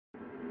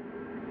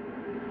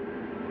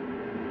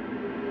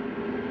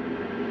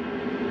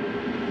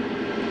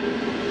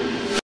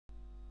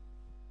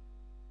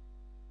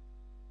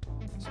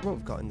So what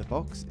we've got in the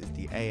box is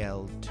the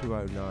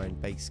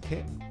AL209 base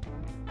kit.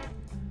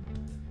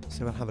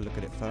 So we'll have a look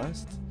at it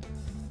first.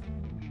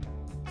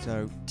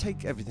 So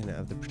take everything out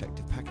of the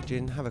protective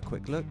packaging, have a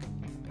quick look.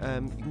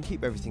 You can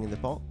keep everything in the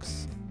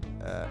box.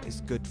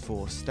 It's good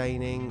for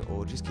staining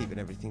or just keeping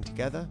everything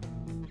together.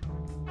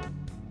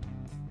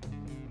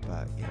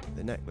 But yeah,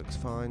 the neck looks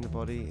fine, the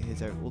body.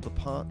 Here's all the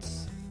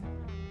parts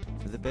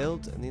for the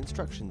build and the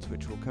instructions,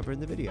 which we'll cover in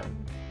the video.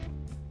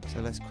 So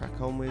let's crack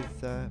on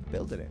with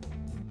building it.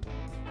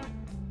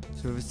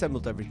 So we've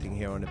assembled everything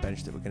here on a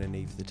bench that we're going to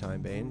need for the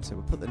time being. So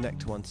we'll put the neck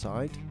to one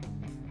side.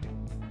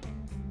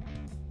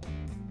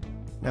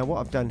 Now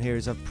what I've done here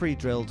is I've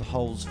pre-drilled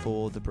holes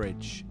for the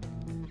bridge.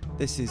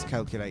 This is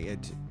calculated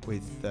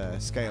with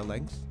scale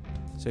length.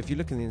 So if you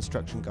look in the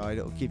instruction guide,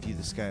 it will give you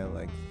the scale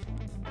length.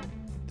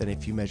 Then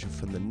if you measure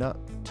from the nut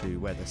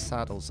to where the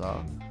saddles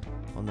are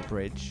on the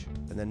bridge,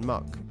 and then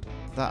mark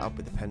that up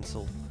with a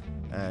pencil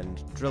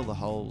and drill the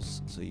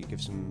holes, so you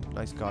give some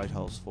nice guide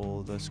holes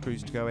for the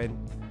screws to go in,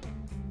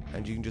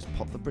 and you can just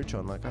pop the bridge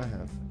on like I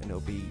have, and it'll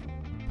be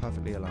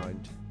perfectly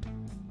aligned.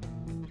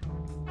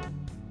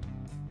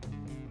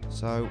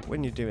 So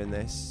when you're doing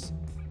this,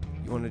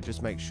 you want to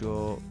just make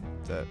sure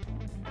that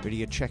really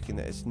you're checking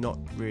that it's not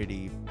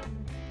really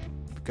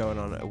going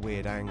on at a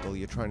weird angle.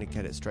 You're trying to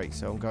get it straight.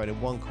 So I'm going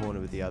in one corner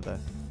with the other,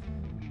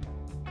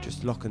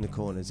 just locking the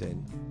corners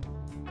in.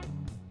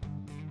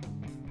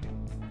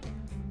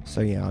 So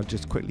yeah, I'll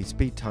just quickly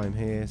speed time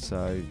here,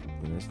 so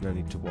there's no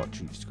need to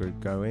watch each screw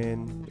go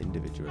in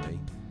individually.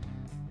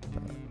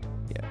 But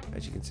yeah,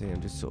 as you can see,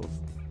 I'm just sort of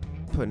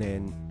putting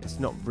in. It's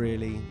not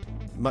really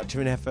much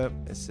of an effort.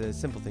 It's a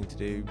simple thing to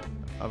do.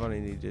 I've only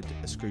needed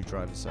a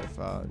screwdriver so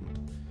far,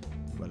 and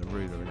well, a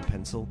ruler and a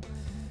pencil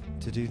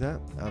to do that.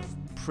 I've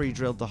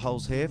pre-drilled the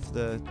holes here for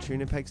the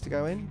tuning pegs to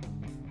go in.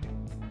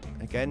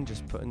 Again,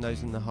 just putting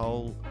those in the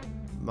hole,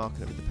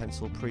 marking it with the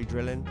pencil,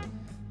 pre-drilling.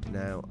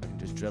 Now I can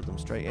just drill them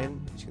straight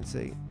in, as you can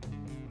see.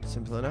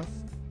 Simple enough.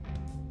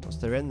 Once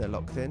they're in, they're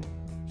locked in.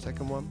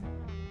 Second one.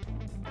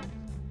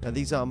 Now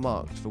these are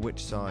marked for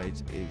which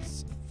side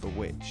is for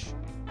which.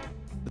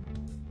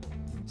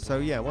 So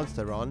yeah, once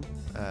they're on,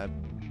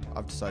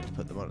 I've decided to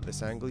put them on at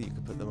this angle. You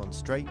could put them on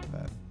straight,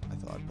 but I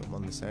thought I'd put them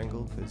on this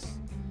angle because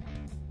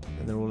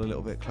then they're all a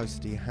little bit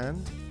closer to your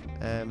hand.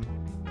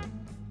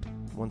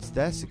 Once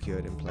they're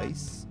secured in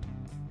place,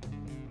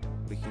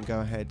 we can go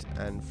ahead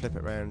and flip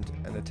it around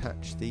and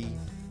attach the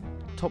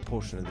top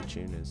portion of the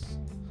tuners.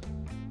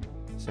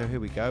 So here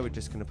we go, we're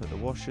just going to put the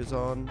washers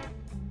on,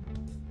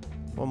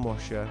 one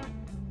washer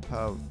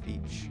per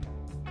each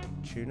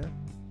tuner,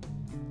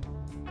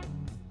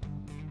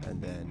 and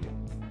then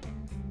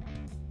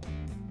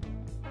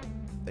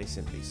they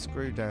simply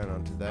screw down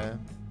onto there.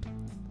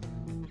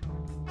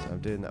 So I'm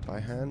doing that by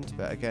hand,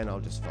 but again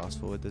I'll just fast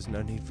forward, there's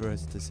no need for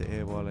us to sit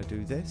here while I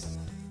do this.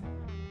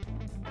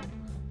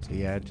 So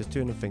yeah, just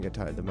doing a finger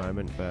tight at the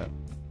moment, but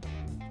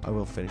I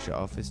will finish it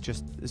off. It's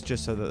just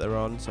so that they're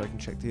on, so I can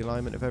check the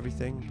alignment of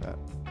everything.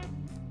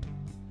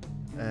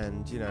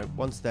 And you know,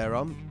 once they're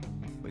on,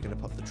 we're going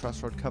to pop the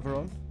truss rod cover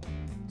on.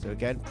 So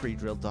again,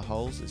 pre-drilled the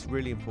holes. It's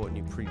really important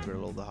you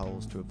pre-drill all the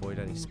holes to avoid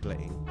any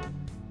splitting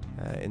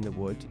in the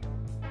wood.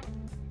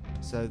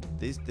 So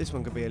this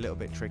one can be a little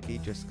bit tricky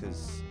just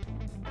because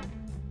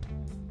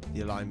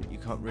the alignment, you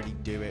can't really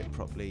do it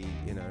properly,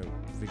 you know,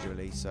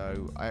 visually.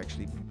 So I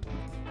actually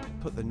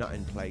put the nut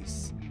in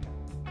place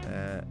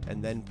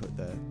and then put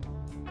the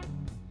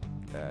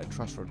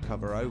truss rod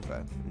cover over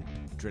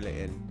and drill it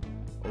in,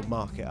 or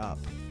mark it up,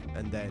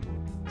 and then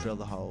drill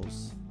the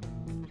holes,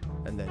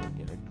 and then,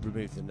 you know,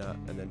 remove the nut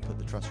and then put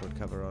the truss rod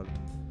cover on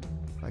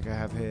like I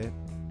have here.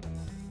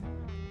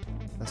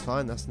 That's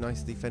fine, that's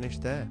nicely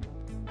finished there.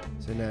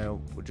 So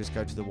now we'll just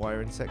go to the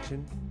wiring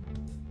section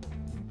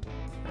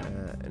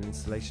and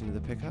installation of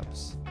the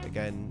pickups.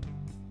 Again,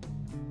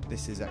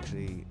 this is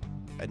actually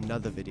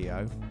another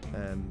video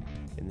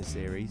in the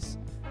series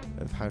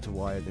of how to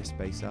wire this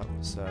base up,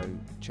 so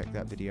check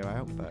that video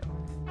out. But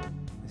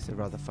it's a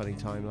rather funny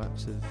time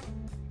lapse of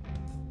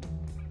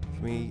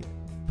me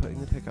putting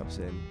the pickups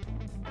in.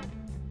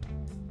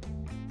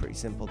 Pretty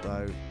simple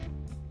though.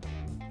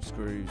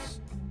 Screws,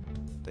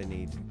 they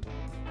need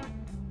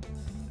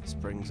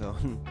springs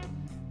on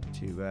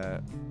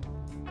to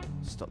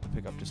stop the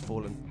pickup just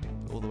falling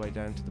all the way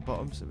down to the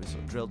bottom. So we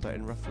sort of drilled that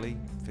in roughly,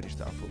 finished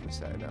that off when we're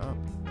setting it up.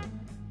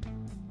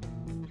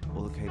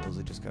 All the cables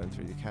are just going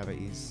through the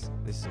cavities.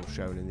 This is all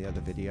shown in the other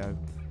video.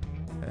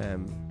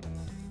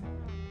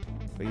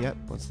 But yeah,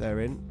 once they're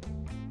in,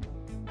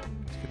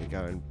 just going to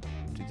go and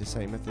do the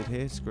same method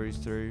here. Screws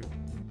through,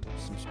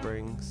 some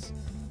springs.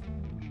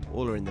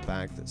 All are in the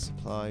bag that's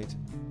supplied.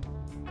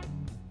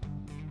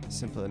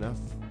 Simple enough.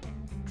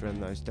 Drum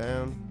those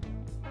down.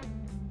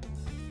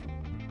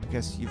 I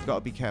guess you've got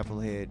to be careful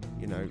here,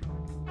 you know,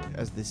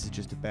 as this is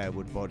just a bare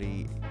wood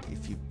body.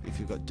 If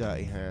you've got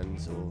dirty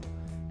hands or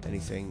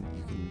anything,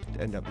 you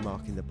can end up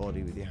marking the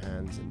body with your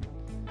hands, and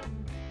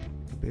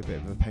it can be a bit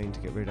of a pain to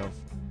get rid of.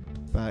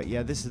 But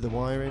yeah, this is the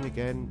wiring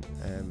again.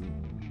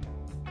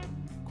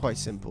 Quite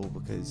simple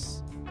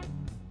because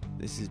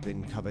this has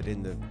been covered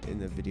in the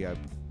video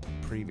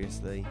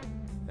previously.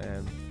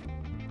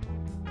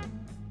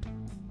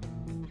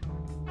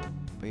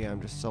 But yeah,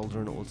 I'm just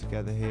soldering it all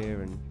together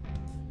here, and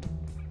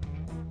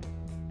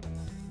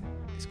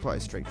it's quite a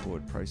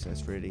straightforward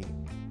process, really.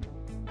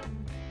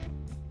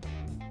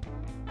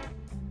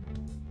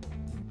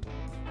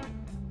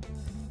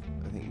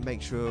 I think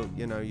make sure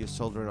your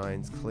soldering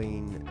iron's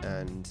clean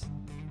and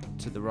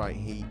to the right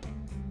heat.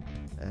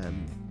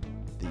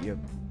 That you're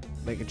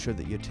making sure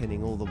that you're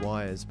tinning all the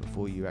wires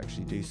before you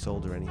actually do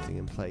solder anything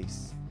in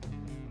place,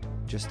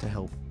 just to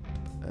help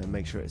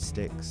make sure it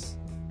sticks.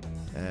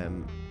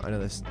 I know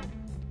this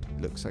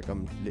looks like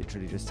I'm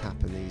literally just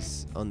tapping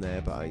these on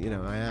there, but I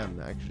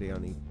am actually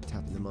only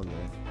tapping them on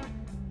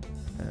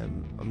there.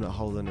 I'm not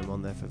holding them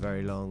on there for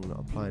very long, not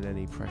applying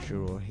any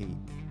pressure or heat.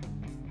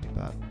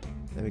 But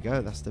there we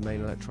go, that's the main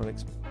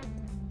electronics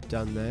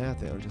done there. I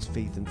think I'll just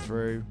feed them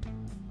through,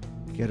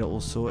 get it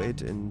all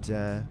sorted, and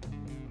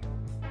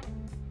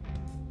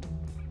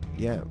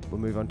yeah, we'll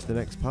move on to the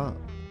next part.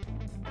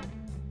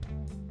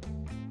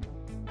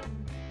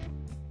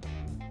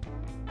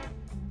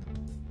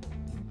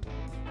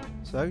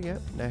 So yeah,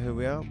 now here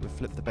we are, we've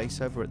flipped the base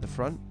over at the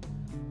front,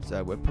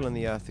 so we're pulling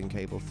the earthing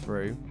cable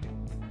through,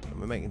 and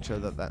we're making sure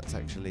that that's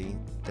actually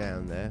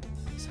down there,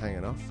 it's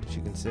hanging off, as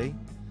you can see,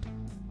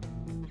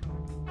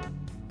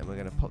 and we're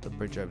going to pop the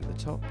bridge over the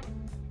top.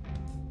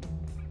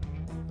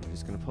 I'm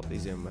just going to pop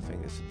these in with my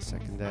fingers for the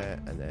second there,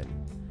 and then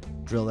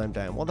drill them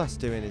down. What that's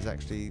doing is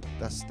actually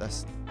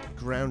that's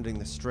grounding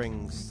the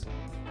strings,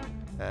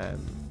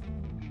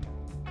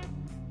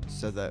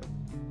 so that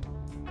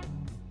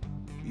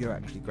you're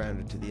actually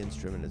grounded to the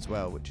instrument as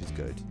well, which is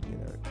good.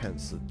 It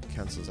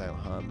cancels out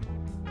hum.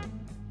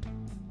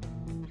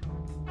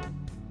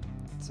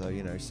 So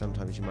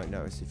sometimes you might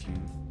notice if you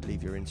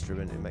leave your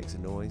instrument, it makes a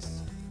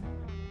noise.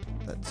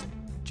 That's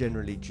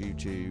generally due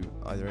to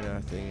either an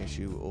earthing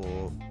issue,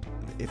 or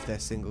if they're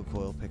single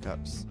coil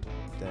pickups,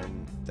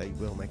 then they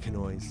will make a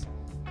noise,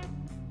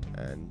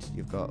 and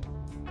you've got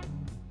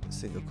a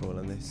single coil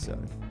on this. So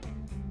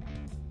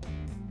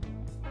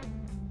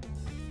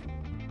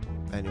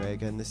anyway,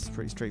 again, this is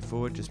pretty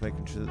straightforward, just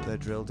making sure that they're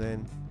drilled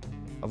in.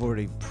 I've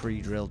already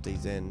pre-drilled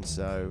these in,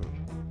 so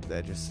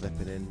they're just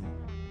slipping in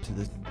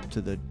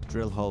to the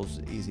drill holes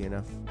easy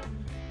enough.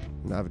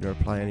 Not having to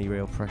apply any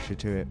real pressure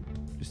to it,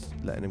 just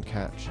letting them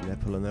catch, and they're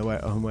pulling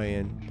their own way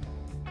in.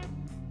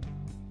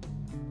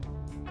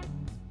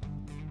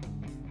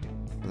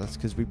 That's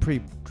because we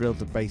pre-drilled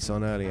the base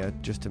on earlier,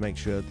 just to make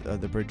sure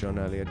the bridge on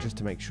earlier, just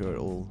to make sure it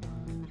all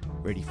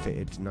really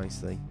fitted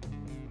nicely.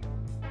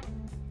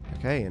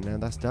 Okay, and now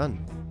that's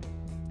done.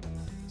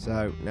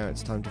 So now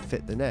it's time to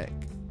fit the neck.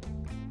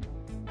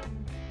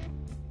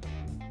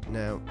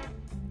 Now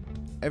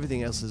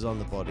everything else is on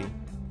the body,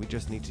 we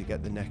just need to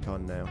get the neck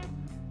on now.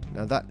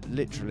 Now that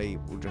literally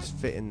will just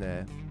fit in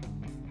there.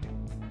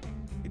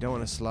 You don't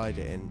want to slide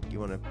it in, you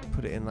want to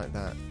put it in like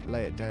that,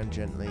 lay it down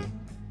gently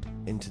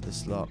into the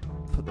slot,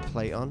 put the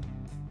plate on,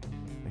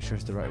 make sure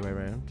it's the right way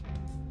around,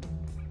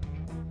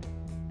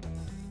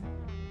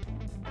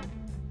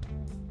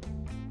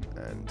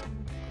 and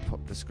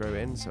pop the screw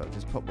in. So I'll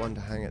just pop one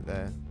to hang it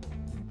there,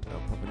 and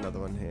I'll pop another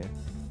one here,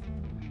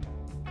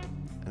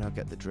 and I'll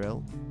get the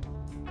drill,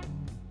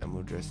 and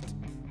we'll just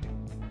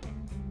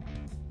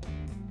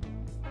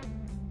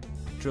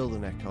drill the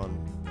neck on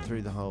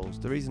through the holes.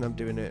 The reason I'm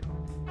doing it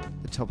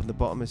the top and the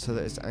bottom is so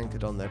that it's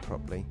anchored on there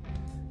properly.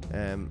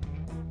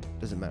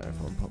 Doesn't matter if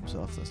one pops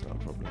off, that's not a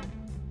problem.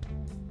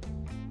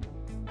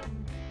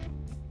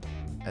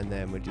 And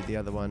then we'll do the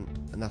other one,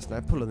 and that's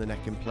now pulling the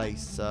neck in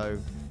place, so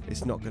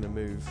it's not going to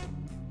move.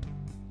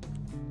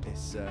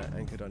 It's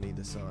anchored on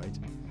either side,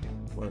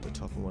 one at the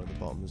top and one at the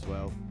bottom as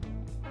well.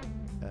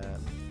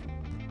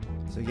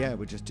 So yeah,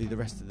 we'll just do the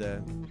rest of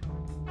the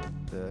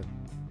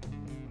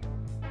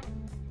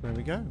there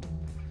we go.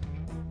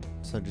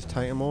 So just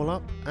tighten them all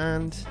up,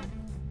 and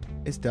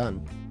it's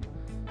done.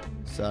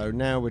 So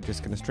now we're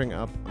just going to string it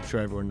up. I'm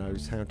sure everyone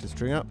knows how to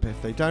string up. If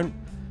they don't,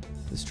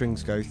 the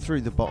strings go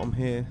through the bottom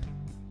here.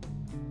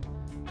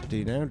 To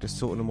do now, just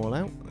sorting them all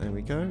out. There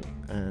we go,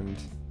 and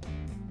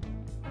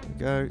there we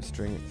go.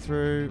 String it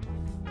through.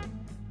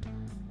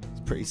 It's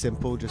pretty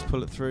simple. Just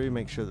pull it through.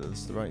 Make sure that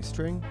it's the right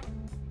string.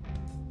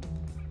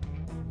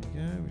 There we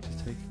go. We're just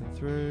taking it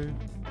through,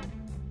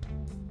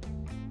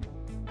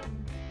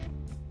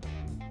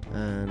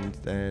 and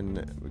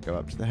then we go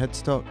up to the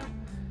headstock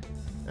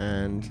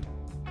and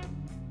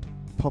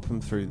pop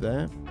them through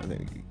there, and then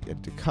you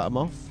have to cut them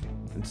off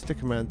and stick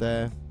them around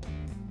there,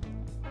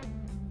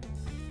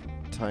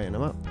 tighten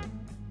them up,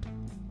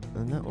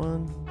 and that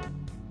one,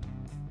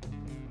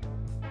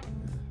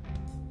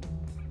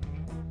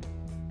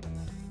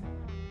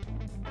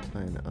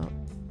 tighten it up,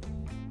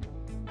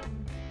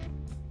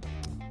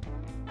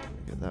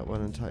 get that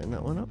one and tighten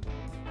that one up,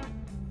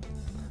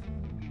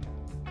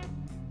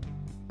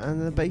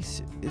 and the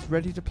bass is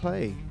ready to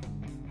play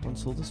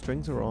once all the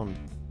strings are on.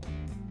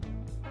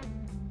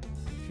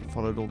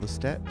 Followed all the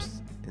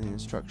steps in the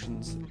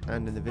instructions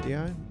and in the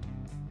video, you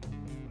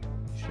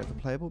should have a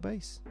playable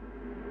bass.